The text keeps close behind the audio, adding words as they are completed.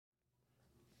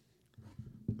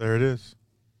There it is.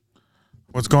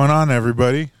 What's going on,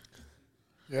 everybody?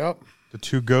 Yep. The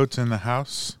two goats in the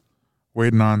house,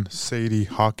 waiting on Sadie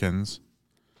Hawkins,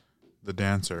 the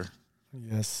dancer.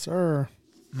 Yes, sir.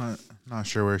 Not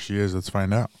sure where she is. Let's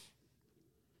find out.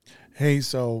 Hey,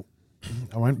 so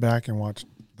I went back and watched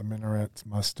the Minarets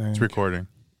Mustang. It's recording.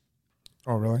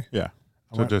 Oh, really? Yeah.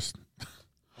 I went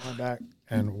back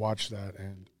and watched that,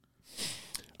 and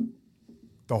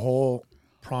the whole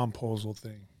promposal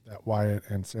thing that Wyatt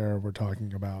and Sarah were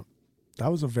talking about, that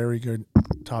was a very good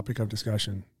topic of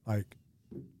discussion. Like,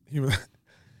 he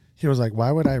was like,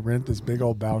 why would I rent this big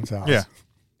old bounce house? Yeah.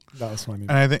 That was funny.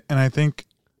 And I think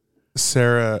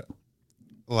Sarah,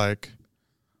 like,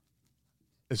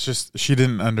 it's just she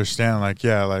didn't understand. Like,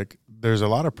 yeah, like there's a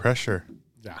lot of pressure.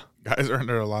 Yeah. Guys are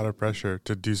under a lot of pressure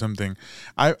to do something.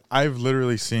 I've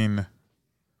literally seen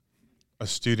a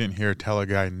student here tell a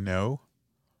guy no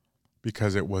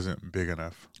because it wasn't big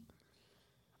enough.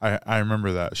 I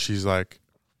remember that. She's like,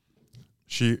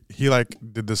 he like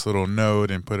did this little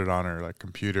note and put it on her like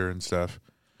computer and stuff.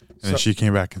 And then she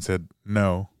came back and said,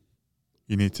 no,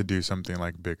 you need to do something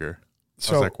like bigger.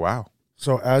 I was like, wow.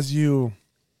 So as you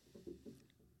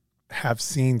have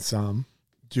seen some,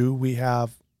 do we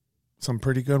have some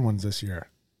pretty good ones this year?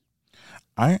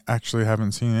 I actually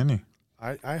haven't seen any.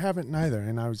 I haven't neither.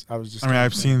 And I was just,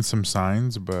 I've seen some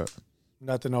signs, but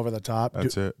nothing over the top.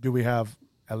 That's it. Do we have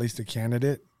at least a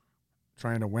candidate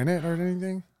trying to win it or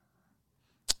anything?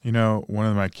 You know, one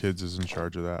of my kids is in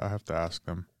charge of that. I have to ask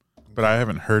them. But I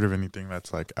haven't heard of anything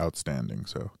that's like outstanding.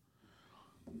 So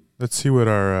let's see what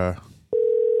our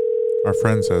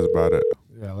friend says about it.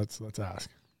 Yeah, let's ask.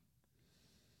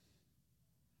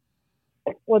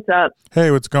 What's up? Hey,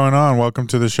 what's going on? Welcome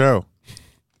to the show.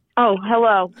 Oh,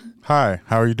 hello. Hi,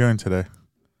 how are you doing today?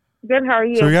 Good, how are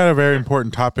you? So we got a very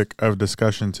important topic of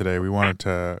discussion today. We wanted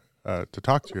to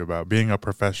talk to you about being a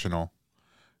professional,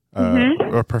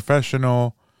 a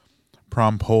professional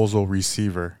promposal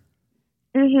receiver.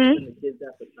 Mm-hmm.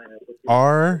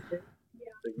 Are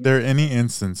there any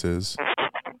instances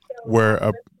where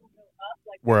a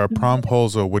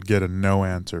promposal would get a no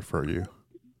answer for you?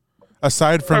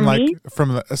 Aside from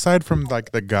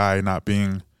the guy not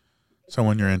being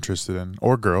someone you're interested in,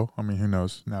 or girl, I mean, who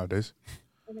knows nowadays.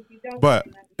 But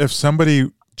if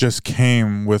somebody just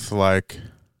came with like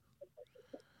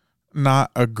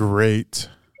not a great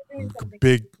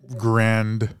big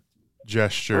grand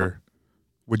gesture,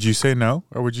 would you say no,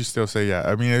 or would you still say yeah?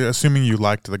 I mean, assuming you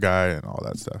liked the guy and all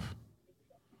that stuff.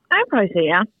 I'd probably say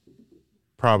yeah.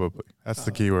 Probably. That's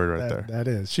the key word right there. That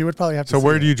is. She would probably have to So say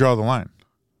where it. do you draw the line?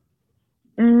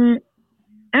 I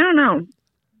don't know.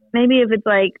 Maybe if it's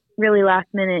like really last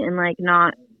minute and like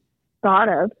not thought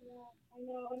of.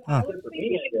 Huh.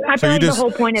 I feel like the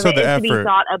whole point of it is to be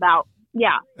thought about.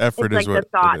 Yeah. Effort it's is like what the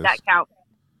thought it is. that counts.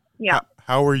 Yeah.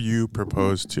 How were you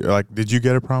proposed to? Like, did you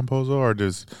get a promposal, or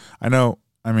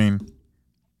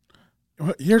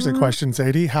Here's a question,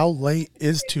 Sadie. How late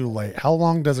is too late? How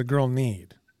long does a girl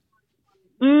need?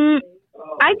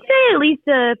 I'd say at least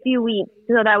a few weeks,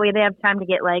 so that way they have time to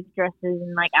get like dresses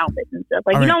and like outfits and stuff.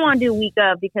 Like, you don't want to do a week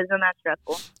of, because then that's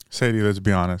stressful. Sadie, let's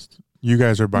be honest. You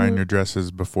guys are buying your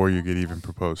dresses before you get even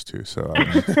proposed to. So I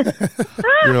mean,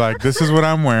 you're like, this is what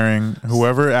I'm wearing.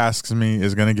 Whoever asks me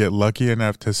is going to get lucky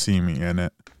enough to see me in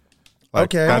it. Like,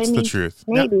 okay, that's the truth.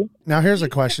 Maybe. Now here's a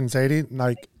question, Sadie.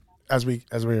 Like, as we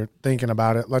were thinking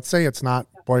about it, let's say it's not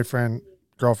boyfriend,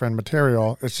 girlfriend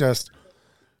material. It's just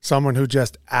someone who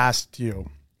just asked you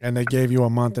and they gave you a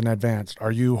month in advance.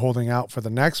 Are you holding out for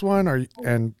the next one,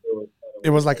 and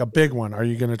it was like a big one? Are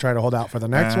you going to try to hold out for the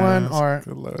next one? Or that's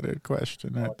a loaded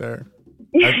question right there.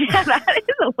 Yeah, that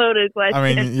is a loaded question.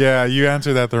 I mean, yeah, you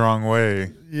answered that the wrong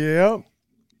way. Yep.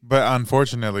 But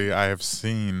unfortunately, I have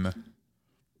seen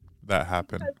that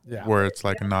happen. Yeah. Where it's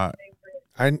like not,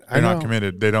 they're they're not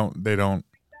committed. They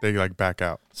like back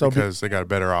out because they got a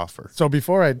better offer. So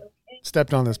before I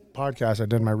stepped on this podcast, I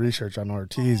did my research on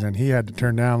Ortiz, and he had to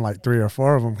turn down like 3 or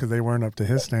 4 of them because they weren't up to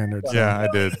his standards. Yeah, I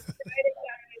did.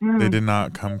 They did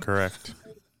not come correct.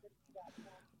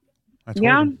 I told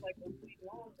him.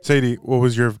 Sadie, what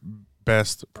was your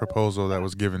best proposal that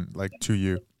was given like to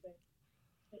you?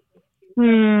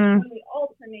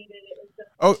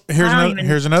 Oh,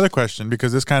 here's another question,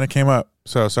 because this kind of came up.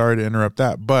 So sorry to interrupt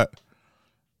that, but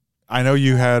I know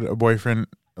you had a boyfriend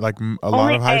like a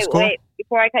lot of high school. Wait,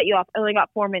 before I cut you off, I only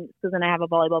got 4 minutes because then I have a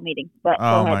volleyball meeting. But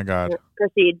oh my God,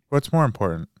 proceed. What's more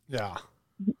important? Yeah.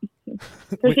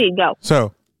 Proceed. Go.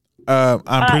 So,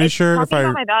 I'm pretty sure if I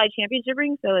got my Valley Championship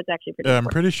ring, so it's actually pretty. I'm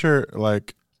pretty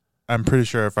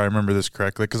sure if I remember this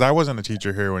correctly, because I wasn't a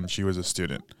teacher here when she was a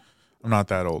student. I'm not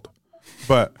that old.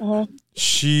 But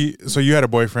so you had a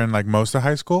boyfriend like most of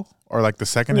high school or like the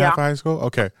second half of high school?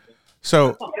 Okay.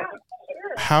 So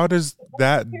how does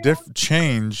that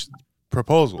change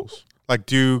proposals? Like,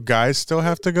 do guys still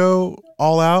have to go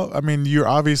all out? I mean, you're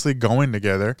obviously going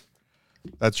together.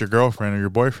 That's your girlfriend or your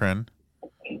boyfriend.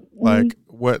 Like,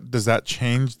 what does that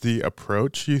change the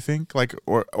approach, you think? Like,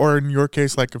 or in your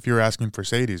case, like if you're asking for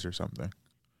Sadie's or something?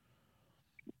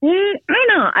 I don't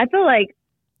know. I feel like.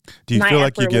 Do you feel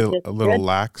like you get a little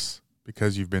lax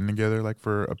because you've been together like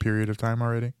for a period of time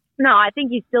already? No, I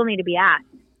think you still need to be asked.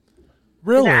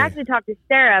 Really? I actually talked to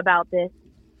Sarah about this,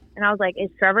 and I was like, "Is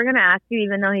Trevor going to ask you,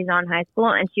 even though he's on high school?"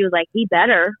 And she was like, "He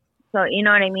better." So you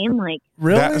know what I mean? Like,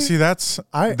 really?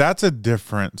 That's a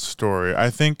different story. I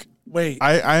think. Wait,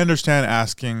 I understand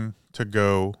asking to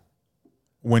go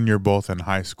when you're both in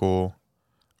high school,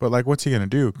 but like, what's he gonna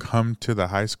do? Come to the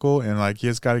high school and like he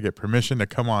has got to get permission to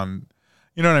come on.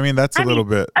 You know what I mean? That's a little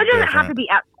bit. It doesn't have to be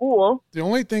at school. The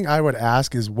only thing I would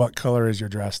ask is what color is your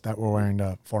dress that we're wearing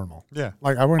to formal? Yeah.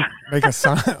 Like I wouldn't make a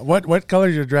sign. What color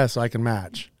is your dress so I can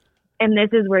match? And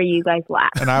this is where you guys laugh.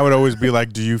 And I would always be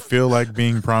like, "Do you feel like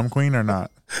being prom queen or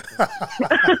not?"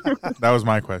 That was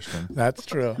my question. That's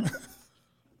true.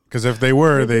 Because if they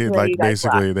were, they like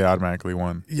basically they automatically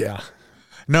won. Yeah.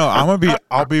 No,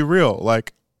 I'll be real.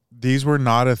 Like these were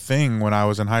not a thing when I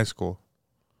was in high school.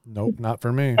 Nope, not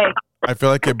for me. I feel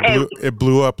like it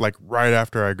blew up like right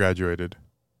after I graduated.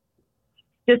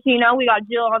 Just so you know, we got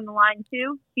Jill on the line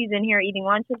too. She's in here eating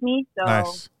lunch with me. So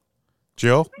Nice.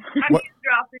 Jill,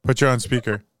 put you on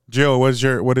speaker. Jill, what is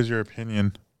your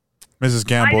opinion? Mrs.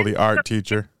 Gamble, the art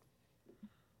teacher.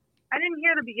 I didn't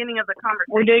hear the beginning of the conversation.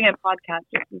 We're doing a podcast,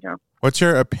 just so you know. What's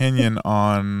your opinion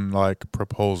on like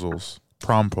proposals,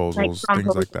 promposals,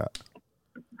 things like that?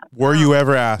 Were you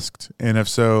ever asked? And if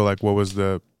so, like what was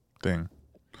the thing?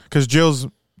 Because Jill's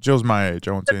my age.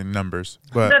 I won't say numbers,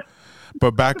 but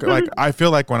back like I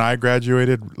feel like when I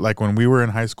graduated, like when we were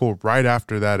in high school, right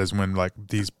after that is when like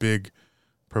these big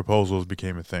proposals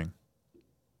became a thing.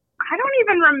 I don't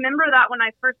even remember that when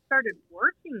I first started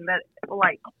working that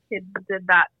like kids did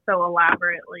that so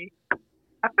elaborately.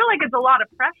 I feel like it's a lot of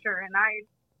pressure, and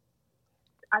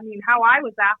I mean, how I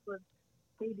was asked was,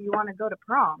 "Hey, do you want to go to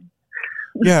prom?"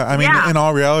 Yeah, I mean, in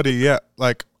all reality, yeah.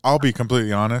 Like, I'll be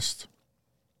completely honest.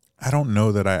 I don't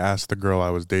know that I asked the girl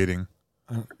I was dating.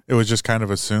 It was just kind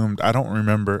of assumed. I don't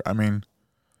remember. I mean,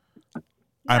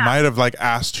 I might have like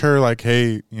asked her, like,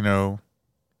 "Hey, you know,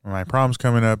 my prom's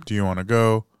coming up. Do you want to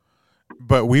go?"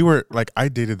 But we were like, I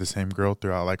dated the same girl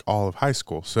throughout like all of high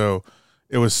school, so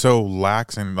it was so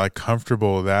lax and like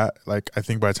comfortable that like I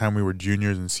think by the time we were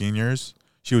juniors and seniors,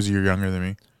 she was a year younger than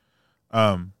me.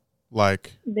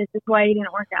 Like this is why you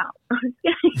didn't work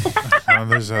out.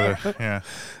 There's other, yeah.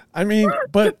 I mean,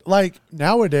 but like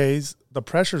nowadays the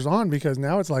pressure's on because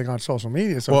now it's like on social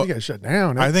media, so if you get shut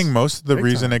down. I think most of the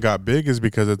reason it got big is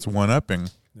because it's one-upping.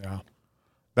 Yeah.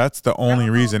 That's the only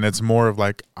reason. It's more of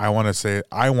like I want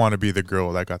to be the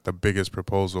girl that got the biggest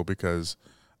proposal because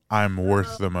I'm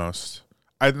worth the most.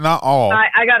 Not all.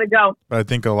 I gotta go. But I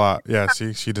think a lot. Yeah,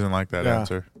 see, she doesn't like that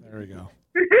answer. There we go.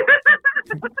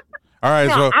 All right,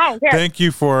 so thank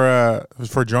you for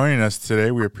joining us today.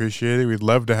 We appreciate it. We'd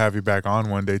love to have you back on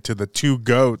one day to the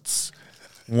 2Goats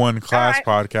One Class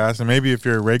podcast. And maybe if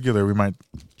you're a regular, we might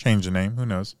change the name. Who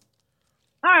knows?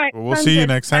 All right. Well, we'll see you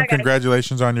next time.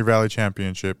 Congratulations on your Valley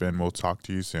Championship, and we'll talk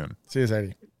to you soon. See you,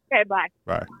 Sadie. Okay, bye.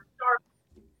 Bye.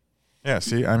 Yeah,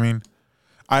 see, I mean,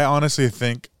 I honestly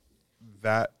think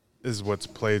that is what's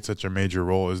played such a major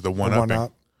role is the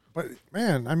one-upping. But,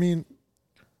 man, I mean,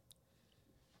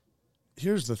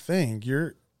 here's the thing.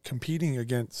 You're competing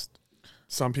against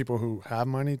some people who have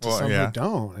money to some who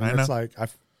don't. And it's like,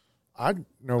 I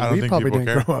know we probably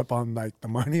didn't grow up on like the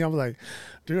money. I was like,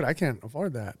 dude, I can't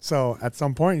afford that. So at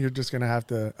some point, you're just going to have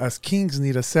to, us kings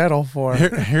need to settle for.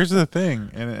 Here's the thing.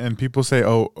 And people say,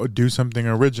 oh, do something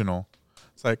original.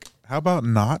 It's like, how about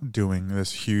not doing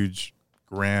this huge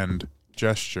grand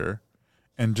gesture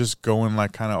and just going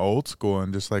like kind of old school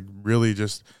and just like really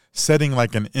just setting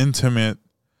like an intimate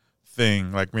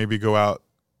thing, like maybe go out,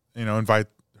 you know, invite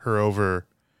her over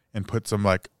and put some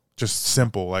like just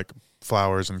simple like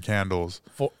flowers and candles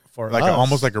for like us.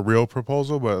 Almost like a real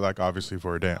proposal, but like obviously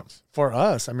for a dance. For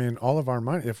us, I mean, all of our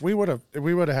money. If we would have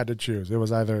had to choose, it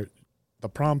was either the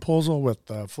promposal with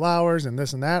the flowers and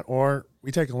this and that, or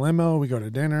we take a limo, we go to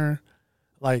dinner.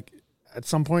 Like at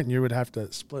some point, you would have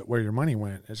to split where your money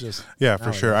went. It's just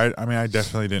for sure. I mean, I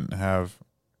definitely didn't have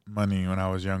money when I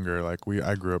was younger. Like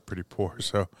I grew up pretty poor,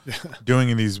 so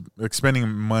doing these like spending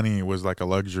money was like a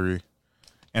luxury.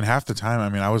 And half the time, I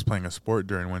mean, I was playing a sport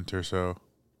during winter, so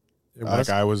like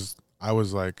I was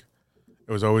like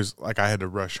it was always like I had to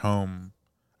rush home.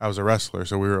 I was a wrestler,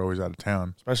 so we were always out of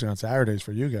town. Especially on Saturdays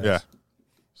for you guys. Yeah.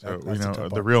 So, That's a tough the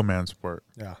part. real man sport.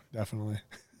 Yeah, definitely.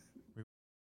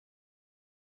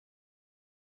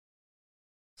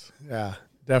 Yeah,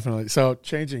 definitely. So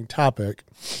changing topic,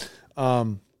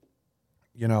 you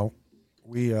know,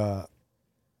 we had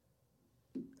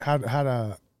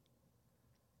a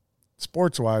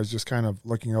sports wise, just kind of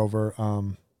looking over,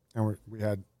 and we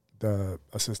had the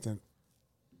assistant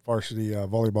varsity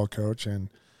volleyball coach, and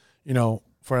you know,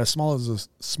 for as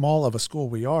small of a school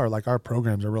we are, like our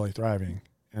programs are really thriving,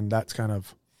 and that's kind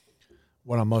of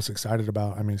what I'm most excited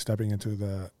about. I mean, stepping into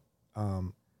the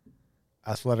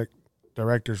athletic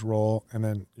director's role, and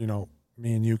then, you know,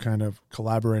 me and you kind of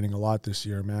collaborating a lot this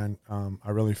year, man.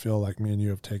 I really feel like me and you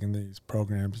have taken these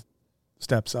programs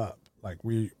steps up. Like,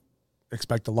 we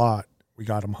expect a lot. We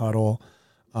got them huddle.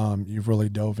 You've really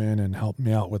dove in and helped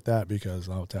me out with that, because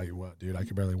I'll tell you what, dude, I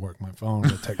could barely work my phone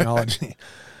with technology.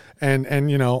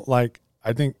 and you know, like,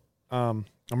 I think I'm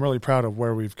really proud of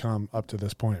where we've come up to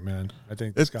this point, man. I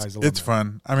think the sky's the limit. It's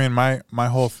fun. I mean, my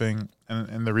whole thing,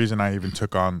 and the reason I even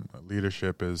took on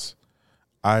leadership is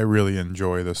I really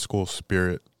enjoy the school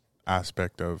spirit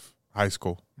aspect of high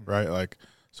school, right? Like,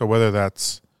 so whether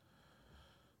that's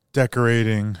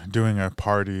decorating, doing a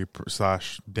party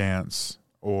 / dance,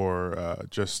 or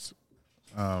just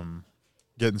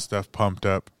getting stuff pumped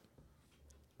up,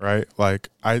 right? Like,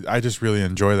 I just really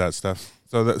enjoy that stuff.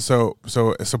 So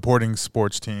supporting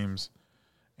sports teams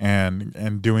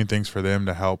and doing things for them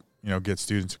to help, you know, get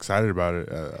students excited about it.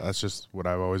 That's just what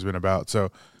I've always been about.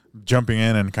 So jumping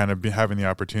in and kind of having the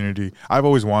opportunity, I've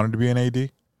always wanted to be an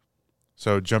AD.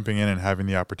 So jumping in and having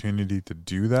the opportunity to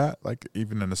do that, like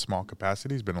even in a small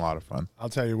capacity, has been a lot of fun. I'll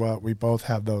tell you what, we both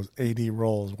have those AD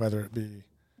roles, whether it be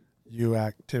U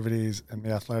activities and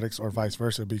the athletics or vice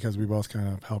versa, because we both kind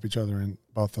of help each other in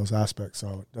both those aspects.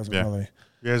 So it doesn't really.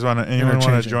 You guys anyone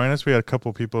want to join us? We had a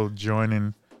couple people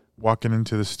walking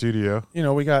into the studio. You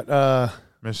know, we got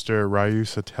Mr. Ryu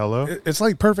Sotelo. It's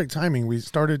like perfect timing. We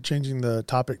started changing the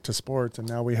topic to sports, and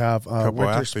now we have winter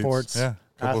athletes. sports. Yeah,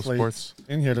 a couple athletes sports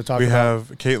in here to talk we about.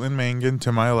 have Caitlin Mangan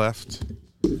to my left.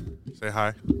 Say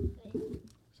hi.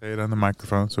 Say it on the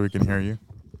microphone so we can hear you.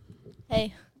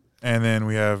 Hey. And then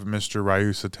we have Mr.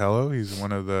 Ryu Sotelo. He's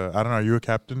one of the, I don't know, are you a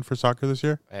captain for soccer this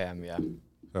year? I am, yeah.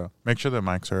 So make sure the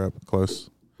mics are up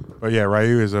close. But yeah,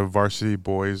 Ryu is a varsity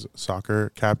boys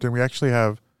soccer captain. We actually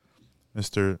have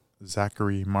Mr.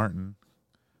 Zachary Martin.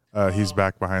 He's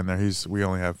back behind there. We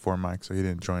only have 4 mics, so he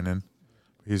didn't join in.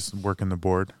 He's working the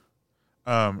board.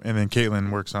 And then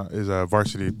Caitlin is a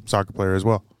varsity soccer player as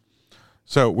well.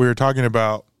 So we were talking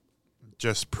about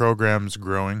just programs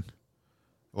growing.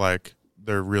 Like,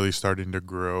 they're really starting to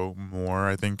grow more,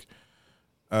 I think.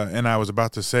 And I was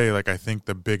about to say, like, I think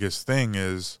the biggest thing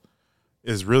is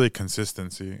really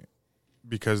consistency,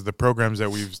 because the programs that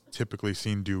we've typically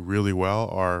seen do really well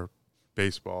are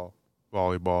baseball,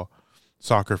 volleyball,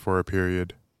 soccer for a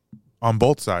period on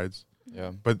both sides.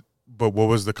 Yeah. But what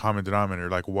was the common denominator?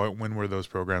 Like, when were those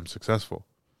programs successful?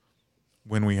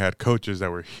 When we had coaches that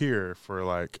were here for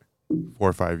like 4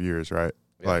 or 5 years, right?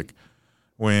 Yeah. Like,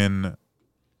 when,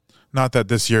 not that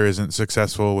this year isn't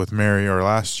successful with Mary or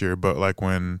last year, but like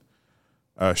when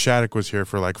Shattuck was here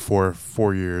for like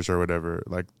four years or whatever,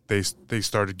 like they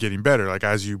started getting better. Like,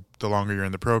 the longer you're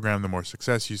in the program, the more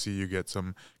success you see, you get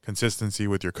some consistency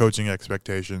with your coaching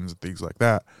expectations and things like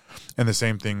that. And the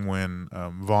same thing when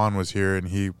Vaughn was here and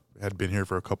he had been here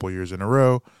for a couple years in a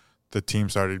row, the team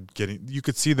started you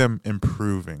could see them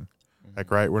improving.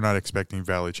 Like, right, we're not expecting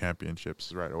Valley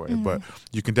championships right away, but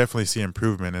you can definitely see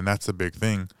improvement, and that's the big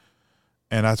thing.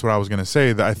 And that's what I was going to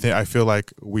say, that I feel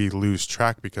like we lose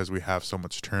track because we have so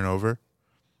much turnover.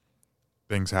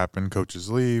 Things happen, coaches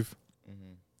leave.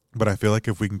 But I feel like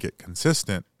if we can get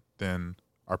consistent, then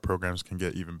our programs can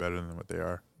get even better than what they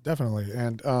are. Definitely.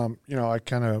 And, you know, I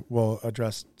kind of will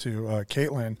address to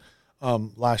Caitlin.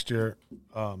 Last year,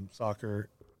 soccer,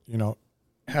 you know,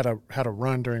 had a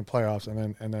run during playoffs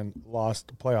and then lost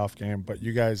the playoff game. But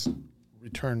you guys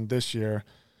returned this year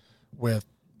with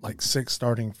like 6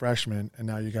 starting freshmen, and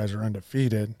now you guys are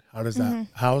undefeated.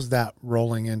 How's that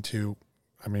rolling into,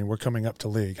 I mean, we're coming up to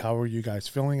league. How are you guys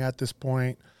feeling at this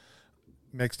point?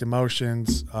 Mixed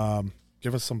emotions.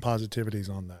 Give us some positivities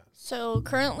on that. So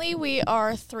currently we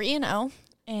are 3-0,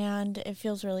 and it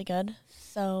feels really good.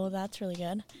 So that's really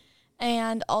good.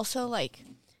 And also, like,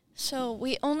 so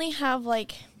we only have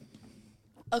like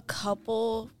a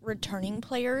couple returning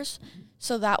players.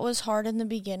 So that was hard in the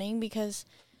beginning because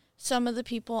some of the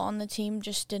people on the team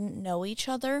just didn't know each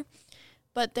other.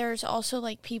 But there's also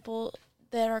like people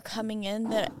that are coming in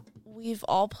that we've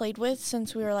all played with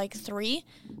since we were like 3.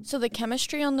 So the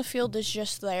chemistry on the field is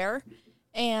just there.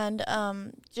 And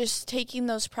just taking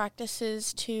those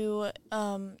practices to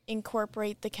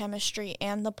incorporate the chemistry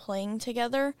and the playing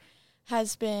together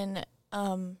has been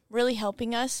really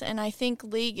helping us. And I think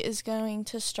league is going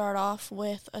to start off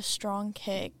with a strong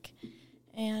kick.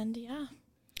 And, yeah.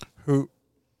 Who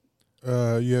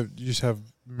you just have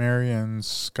Mary and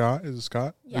Scott? Is it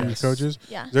Scott? Yes. Your coaches?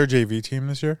 Yeah. Is there a JV team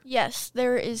this year? Yes,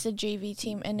 there is a JV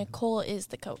team, and Nicole is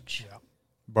the coach. Yeah.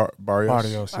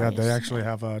 Barrios. Yeah, they Barrios, actually yeah.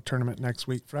 have a tournament next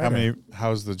week, Friday.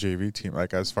 How's the JV team?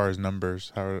 Like, as far as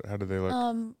numbers, how do they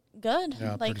look? Good.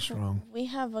 Yeah, like, pretty strong. We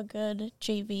have a good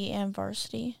JV and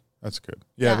varsity. That's good.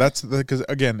 Yeah, Yeah. that's because,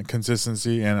 again,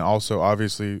 consistency, and also,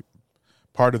 obviously,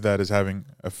 part of that is having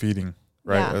a feeding,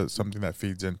 right? Yeah. Something that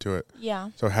feeds into it.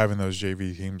 Yeah. So having those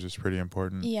JV teams is pretty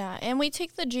important. Yeah, and we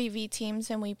take the JV teams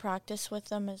and we practice with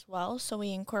them as well, so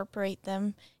we incorporate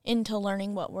them into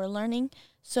learning what we're learning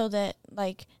so that,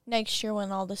 like, next year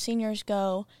when all the seniors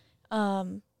go,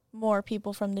 more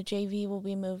people from the JV will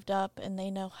be moved up and they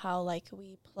know how, like,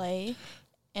 we play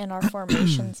and our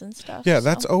formations and stuff. Yeah, so.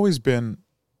 that's always been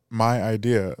my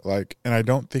idea. Like, and I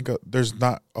don't think there's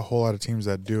not a whole lot of teams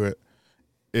that do it,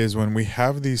 is when we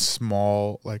have these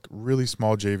small, like really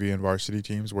small JV and varsity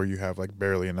teams where you have like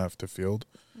barely enough to field,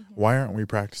 why aren't we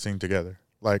practicing together?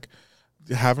 Like,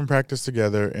 have them practice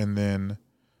together and then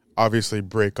obviously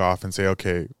break off and say,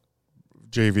 okay,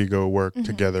 JV go work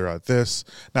together at this.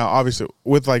 Now, obviously,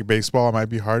 with like baseball, it might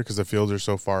be hard because the fields are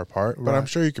so far apart, but I'm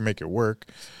sure you can make it work.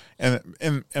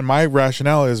 And my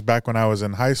rationale is back when I was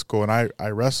in high school and I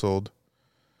wrestled,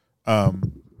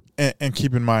 and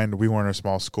keep in mind, we weren't a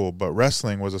small school, but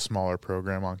wrestling was a smaller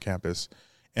program on campus,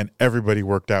 and everybody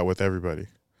worked out with everybody.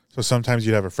 So sometimes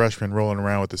you'd have a freshman rolling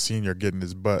around with a senior getting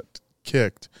his butt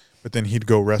kicked, but then he'd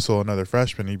go wrestle another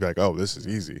freshman. He'd be like, oh, this is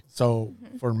easy. So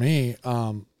for me,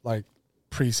 like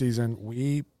preseason,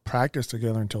 we practice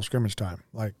together until scrimmage time.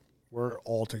 Like, we're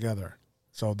all together.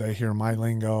 So they hear my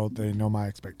lingo. They know my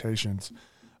expectations.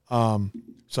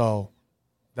 So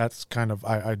that's kind of,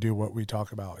 I do what we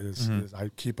talk about is I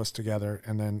keep us together.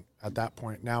 And then at that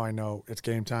point, now I know it's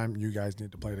game time. You guys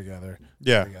need to play together.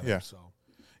 Yeah, So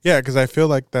yeah, because I feel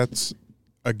like that's,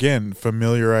 again,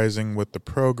 familiarizing with the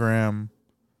program,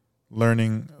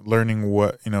 learning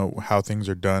what, how things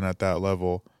are done at that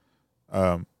level.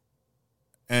 And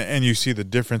you see the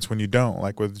difference when you don't,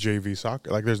 like with JV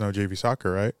soccer. Like, there's no JV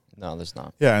soccer, right? No, there's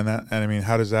not. Yeah, and I mean,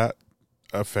 how does that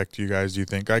affect you guys, do you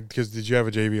think? Because did you have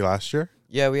a JV last year?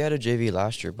 Yeah, we had a JV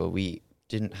last year, but we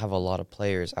didn't have a lot of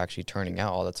players actually turning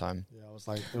out all the time. yeah, it was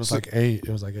like 8. It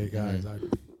was like 8 guys.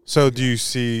 So do you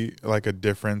see like a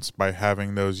difference by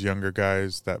having those younger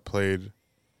guys that played?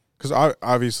 Because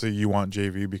obviously you want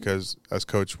JV because, as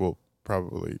coach will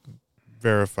probably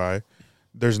verify,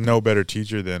 there's no better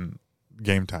teacher than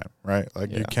game time, right?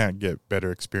 Like, you can't get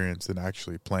better experience than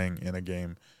actually playing in a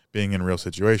game, being in real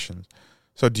situations.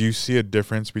 So do you see a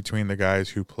difference between the guys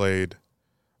who played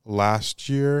last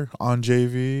year on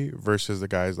JV versus the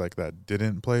guys like that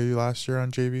didn't play last year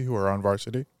on JV who are on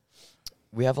varsity?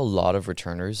 We have a lot of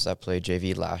returners that played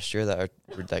JV last year that are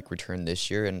like returned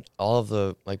this year, and all of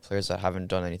the like players that haven't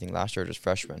done anything last year are just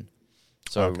freshmen.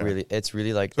 So Okay. it's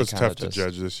really like So it's tough to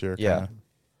judge this year. Yeah.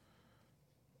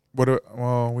 Kinda.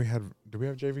 Did we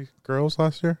have JV girls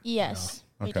last year? Yes,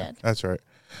 we Okay, did. that's right.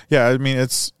 Yeah, I mean,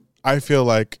 I feel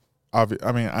like, and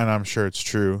I'm sure it's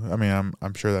true. I mean,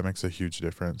 I'm sure that makes a huge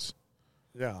difference.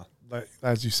 Yeah, like,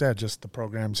 as you said, just the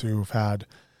programs who've had,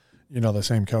 the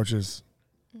same coaches,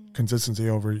 consistency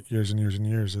over years and years and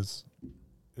years is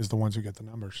the ones who get the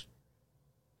numbers.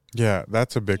 Yeah,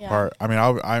 that's a big Yeah. part. I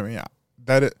mean,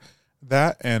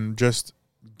 that and just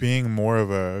being more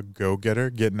of a go-getter,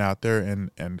 getting out there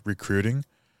and recruiting.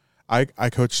 I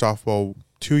coached softball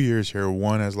 2 years here.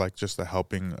 One as like just a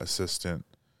helping assistant.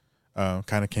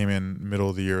 Kind of came in middle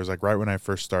of the year. It was like right when I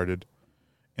first started.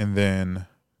 And then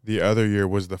the other year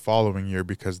was the following year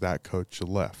because that coach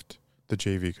left, the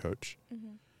JV coach.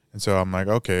 And so I'm like,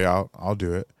 okay, I'll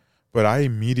do it. But I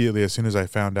immediately, as soon as I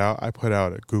found out, I put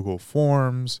out Google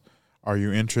Forms. Are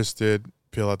you interested?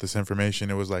 Fill out this information.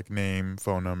 It was like name,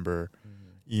 phone number,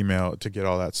 email to get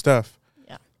all that stuff.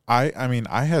 Yeah. I mean,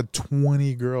 I had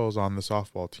 20 girls on the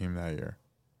softball team that year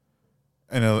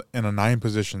in a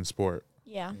 9-position sport.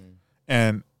 Yeah.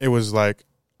 And it was like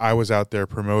I was out there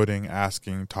promoting,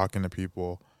 asking, talking to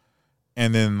people.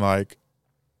 And then like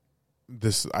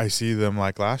I see them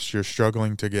like last year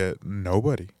struggling to get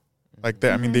nobody. Like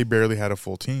that. I mean, they barely had a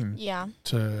full team. Yeah.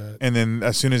 And then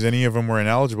as soon as any of them were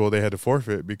ineligible, they had to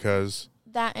forfeit because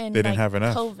That and they didn't have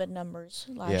enough. COVID numbers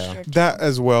last Yeah. year. Too. That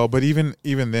as well, but even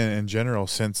then, in general,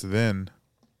 since then,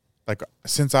 like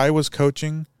since I was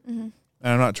coaching, and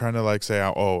I'm not trying to like say,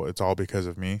 oh, it's all because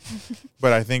of me,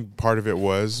 but I think part of it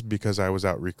was because I was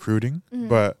out recruiting.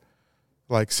 But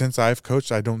like since I've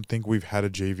coached, I don't think we've had a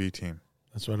JV team.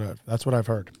 That's what I've heard. That's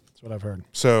what I've heard.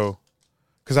 So,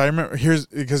 because I remember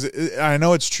I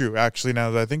know it's true actually now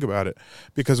that I think about it,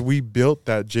 because we built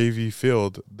that JV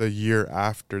field the year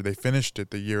after they finished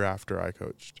it, the year after I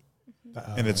coached,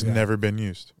 and it's never been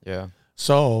used. Yeah.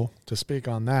 So to speak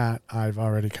on that, I've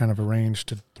already kind of arranged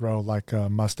to throw like a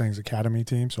Mustangs Academy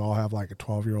team. So I'll have like a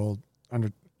 12-year-old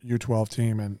under U12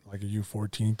 team and like a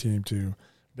U14 team to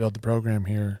build the program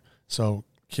here. So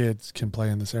kids can play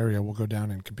in this area. We'll go down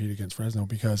and compete against Fresno,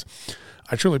 because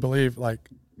I truly believe, like,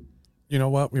 you know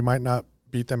what, we might not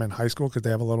beat them in high school because they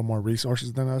have a little more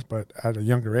resources than us, but at a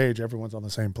younger age, everyone's on the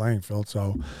same playing field.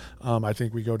 So I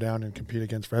think we go down and compete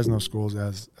against Fresno schools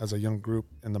as a young group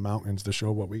in the mountains to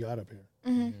show what we got up here.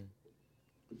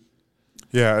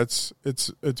 Yeah, it's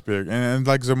big, and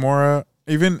like Zamora,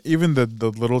 even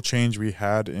the little change we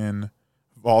had in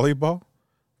volleyball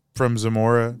from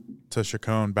Zamora to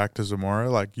Chacon back to Zamora,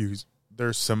 like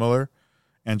they're similar,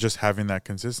 and just having that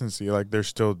consistency, like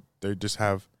they just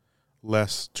have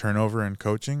less turnover in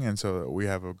coaching, and so we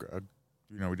have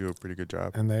we do a pretty good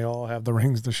job. And they all have the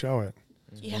rings to show it.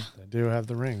 Yeah. They do have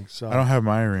the rings. So I don't have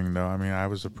my ring though. I mean, I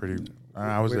was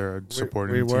there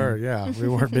supporting. We the were, team. yeah, we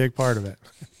were a big part of it.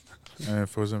 And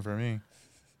if it wasn't for me,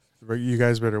 but you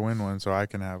guys better win one so I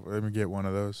can let me get one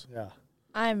of those. Yeah.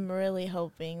 I'm really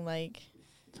hoping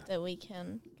that we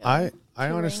can. Go I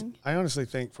ring. honestly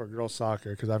think for girls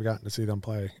soccer, because I've gotten to see them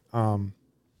play,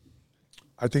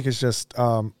 I think it's just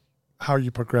how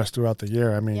you progress throughout the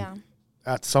year. I mean,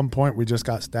 at some point we just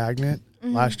got stagnant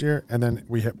last year, and then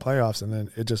we hit playoffs, and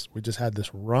then we just had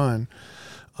this run.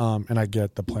 And I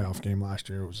get the playoff game last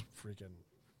year.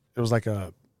 It was like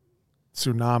a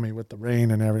tsunami with the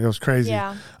rain and everything. It was crazy.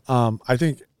 Yeah. I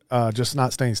think just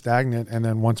not staying stagnant, and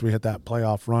then once we hit that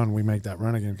playoff run, we make that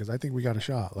run again, because I think we got a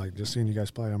shot. Like, just seeing you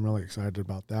guys play, I'm really excited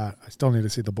about that. I still need to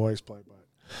see the boys play,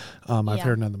 but I've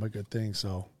heard nothing but good things.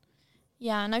 So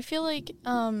yeah, and I feel like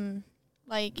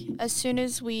as soon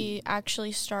as we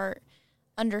actually start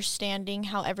understanding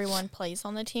how everyone plays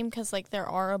on the team, because like there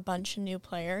are a bunch of new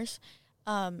players,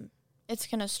 it's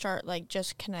gonna start like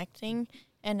just connecting,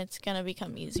 and it's gonna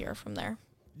become easier from there.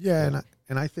 yeah,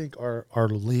 and I think our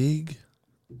league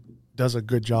does a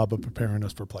good job of preparing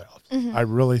us for playoffs. I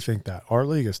really think that our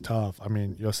league is tough. I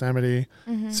mean, Yosemite,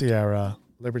 Sierra,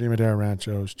 Liberty Madera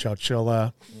Ranchos,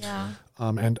 Chowchilla,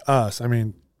 and us. I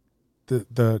mean,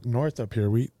 the north up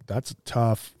here, that's a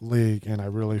tough league, and I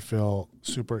really feel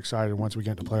super excited once we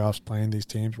get into playoffs playing these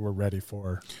teams. We're ready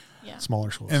for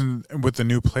smaller schools. And with the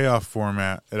new playoff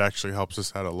format, it actually helps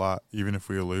us out a lot. Even if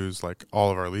we lose like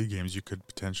all of our league games, you could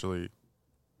potentially,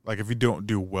 like if you don't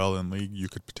do well in league, you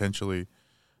could potentially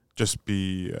just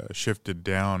be shifted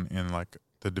down in like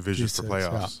the division for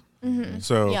playoffs.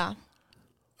 So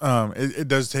it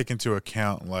does take into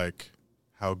account like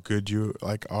how good you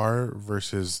like are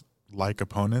versus like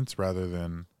opponents, rather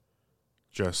than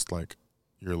just like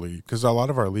your league, because a lot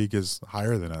of our league is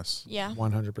higher than us.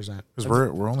 100%. Because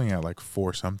we're only at like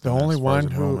 4 something. The only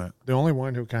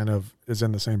one who kind of is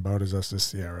in the same boat as us is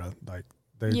Sierra. Like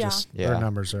their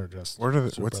numbers are just.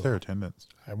 What's their attendance?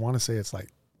 I want to say it's like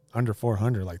under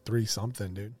 400, like 3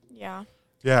 something, dude. Yeah.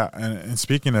 Yeah, and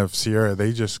speaking of Sierra,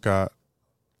 they just got,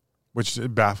 which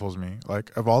it baffles me,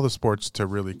 like of all the sports to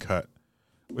really cut,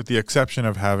 with the exception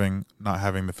of not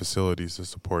having the facilities to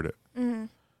support it.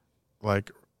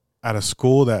 Like at a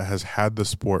school that has had the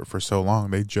sport for so long,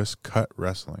 they just cut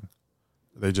wrestling.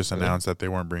 They just announced that they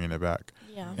weren't bringing it back.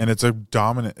 Yeah. And it's a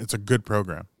good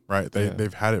program, right?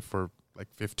 They've had it for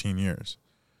like 15 years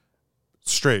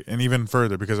straight, and even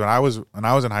further, because when I was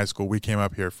in high school, we came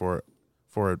up here for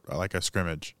like a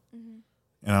scrimmage.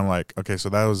 And I'm like, okay, so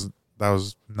that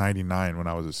was 99 when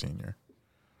I was a senior.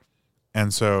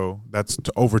 And so that's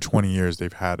over 20 years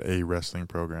they've had a wrestling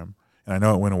program. And I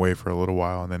know it went away for a little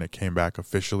while, and then it came back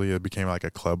officially. It became like a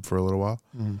club for a little while.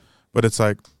 But it's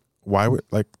like, why would,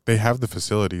 like, they have the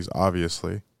facilities,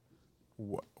 obviously.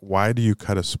 Why do you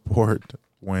cut a sport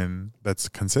when that's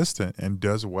consistent and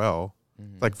does well?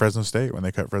 Like Fresno State, when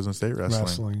they cut Fresno State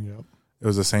wrestling. Yep. It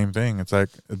was the same thing. It's like,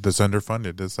 it's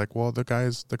underfunded. It's like, well, the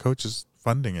coach is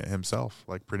funding it himself,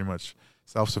 like pretty much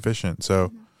self-sufficient.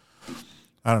 So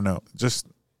I don't know. Just,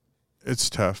 it's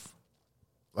tough.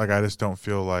 Like, I just don't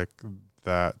feel like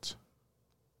that.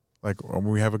 Like, when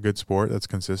we have a good sport that's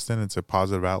consistent, it's a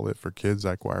positive outlet for kids.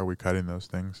 Like, why are we cutting those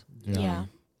things? Yeah.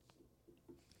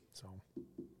 So,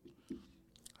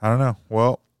 I don't know.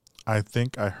 Well, I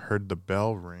think I heard the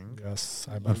bell ring. Yes,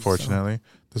 I believe Unfortunately,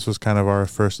 this was kind of our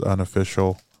first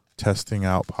unofficial testing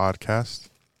out podcast. so.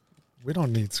 We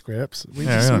don't need scripts. We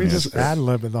Yeah, we don't need just scripts. ad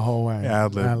lib it the whole way. Yeah,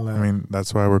 ad-lib. I mean,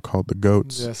 that's why we're called the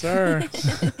Goats. yes, sir.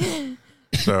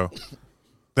 So,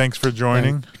 thanks for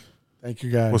joining. Thank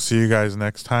you, guys. We'll see you guys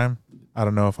next time. I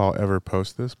don't know if I'll ever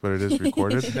post this, but it is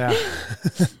recorded. Yeah.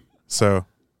 So,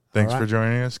 thanks All right. for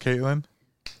joining us, Caitlin.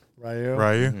 Ryu.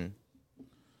 Ryu. Mhm.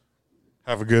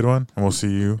 Have a good one, and we'll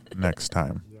see you next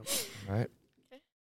time. All right.